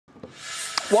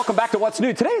Welcome back to What's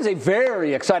New. Today is a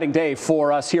very exciting day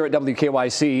for us here at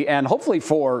WKYC and hopefully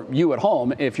for you at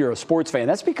home if you're a sports fan.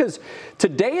 That's because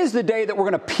today is the day that we're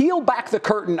going to peel back the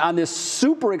curtain on this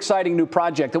super exciting new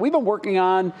project that we've been working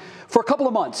on for a couple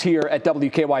of months here at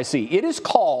WKYC. It is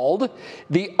called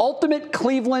the Ultimate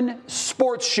Cleveland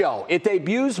Sports Show. It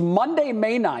debuts Monday,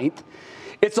 May 9th.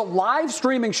 It's a live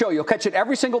streaming show. You'll catch it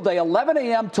every single day, 11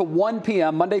 a.m. to 1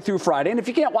 p.m., Monday through Friday. And if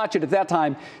you can't watch it at that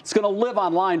time, it's going to live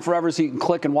online forever so you can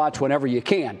click and watch whenever you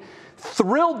can.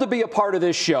 Thrilled to be a part of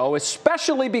this show,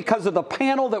 especially because of the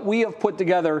panel that we have put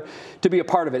together to be a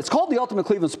part of it. It's called the Ultimate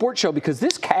Cleveland Sports Show because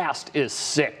this cast is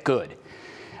sick good.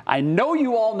 I know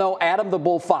you all know Adam the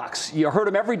Bull Fox. You heard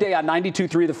him every day on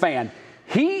 92.3 The Fan.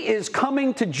 He is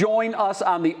coming to join us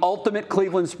on the Ultimate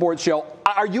Cleveland Sports Show.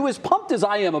 Are you as pumped as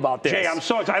I am about this? Jay, I'm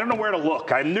so excited. I don't know where to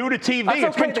look. I'm new to TV.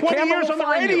 That's okay. It's been 20 years on the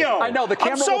radio. I know. The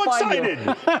camera will find you. I'm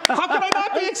so excited. How can I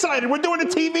not be excited? We're doing a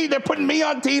TV. They're putting me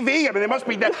on TV. I mean, they must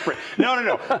be desperate.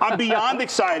 No. I'm beyond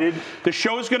excited. The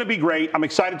show is going to be great. I'm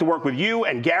excited to work with you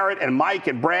and Garrett and Mike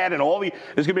and Brad and all the.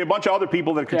 There's going to be a bunch of other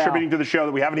people that are contributing to the show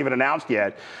that we haven't even announced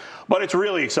yet. But it's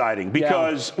really exciting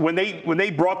because when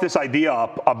they brought this idea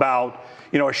up about,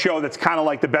 you know, a show that's kind of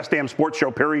like the best damn sports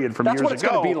show period from years ago. That's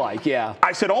what it's going to be like, yeah.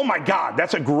 I said, oh my God,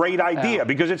 that's a great idea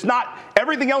because it's not,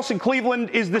 everything else in Cleveland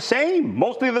is the same.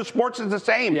 Most of the sports is the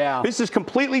same. Yeah. This is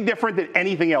completely different than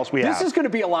anything else we have. This is going to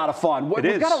be a lot of fun.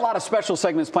 We've got a lot of special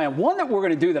segments planned. One that we're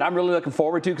going to do that I'm really looking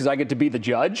forward to because I get to be the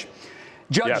judge.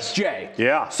 Judge Jay.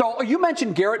 Yeah. So you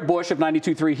mentioned Garrett Bush of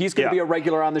 92.3. He's going to be a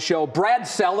regular on the show. Brad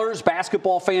Sellers,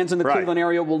 basketball fans in the Cleveland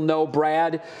area will know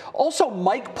Brad. Also,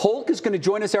 Mike Polk is going to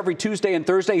join us every Tuesday and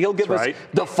Thursday. He'll give us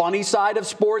the funny side of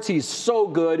sports. He's so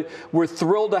good. We're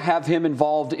thrilled to have him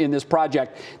involved in this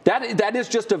project. That is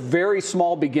just a very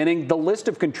small beginning. The list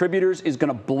of contributors is going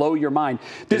to blow your mind.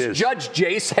 This Judge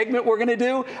Jay segment we're going to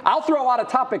do, I'll throw out a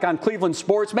topic on Cleveland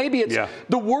sports. Maybe it's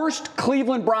the worst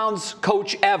Cleveland Browns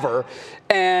coach ever.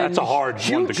 And that's a hard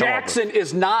Hugh one to Jackson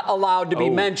is not allowed to be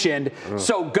mentioned,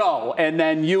 so go. And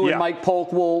then you and Mike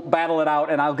Polk will battle it out,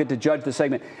 and I'll get to judge the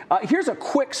segment. Here's a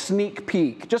quick sneak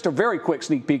peek, just a very quick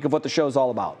sneak peek of what the show's all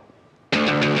about.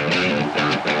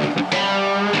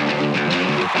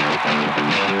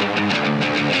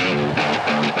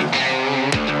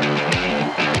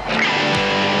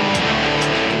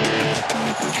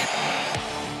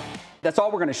 That's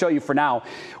all we're going to show you for now.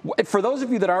 For those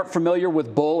of you that aren't familiar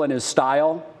with Bull and his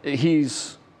style,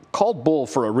 he's called Bull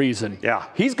for a reason. Yeah.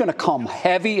 He's going to come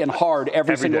heavy and hard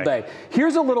every single day.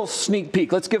 Here's a little sneak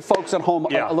peek. Let's give folks at home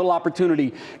a little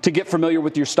opportunity to get familiar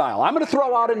with your style. I'm going to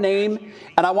throw out a name,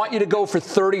 and I want you to go for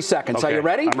 30 seconds. Okay. Are you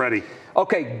ready? I'm ready.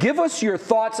 Okay, give us your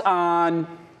thoughts on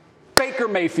Baker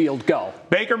Mayfield. Go.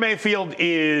 Baker Mayfield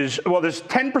is, well, there's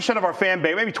 10% of our fan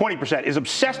base, maybe 20%, is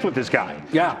obsessed with this guy.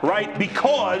 Yeah. Right?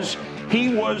 Because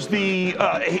he was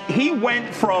he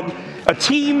went from a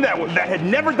team that had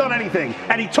never done anything,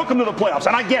 and he took them to the playoffs.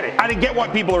 And I get it. I get why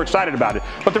people are excited about it.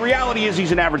 But the reality is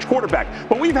he's an average quarterback.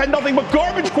 But we've had nothing but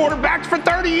garbage quarterbacks for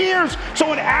 30 years.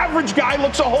 So an average guy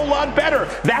looks a whole lot better.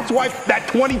 That's why that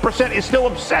 20% is still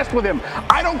obsessed with him.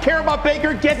 I don't care about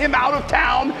Baker. Get him out of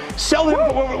town. Sell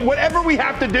him, whatever we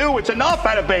have to do. It's enough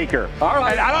out of Baker. All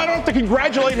right. And I don't have to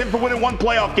congratulate him for winning one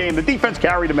playoff game. The defense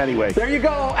carried him anyway. There you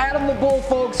go. Adam the Bull,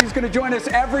 folks. He's going to join us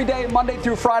every day, Monday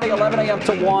through Friday, 11 a.m.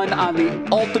 to 1 on the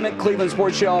Ultimate Cleveland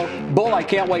Sports Show. Bull, I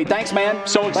can't wait. Thanks, man.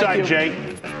 So excited,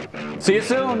 Jay. See you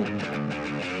soon.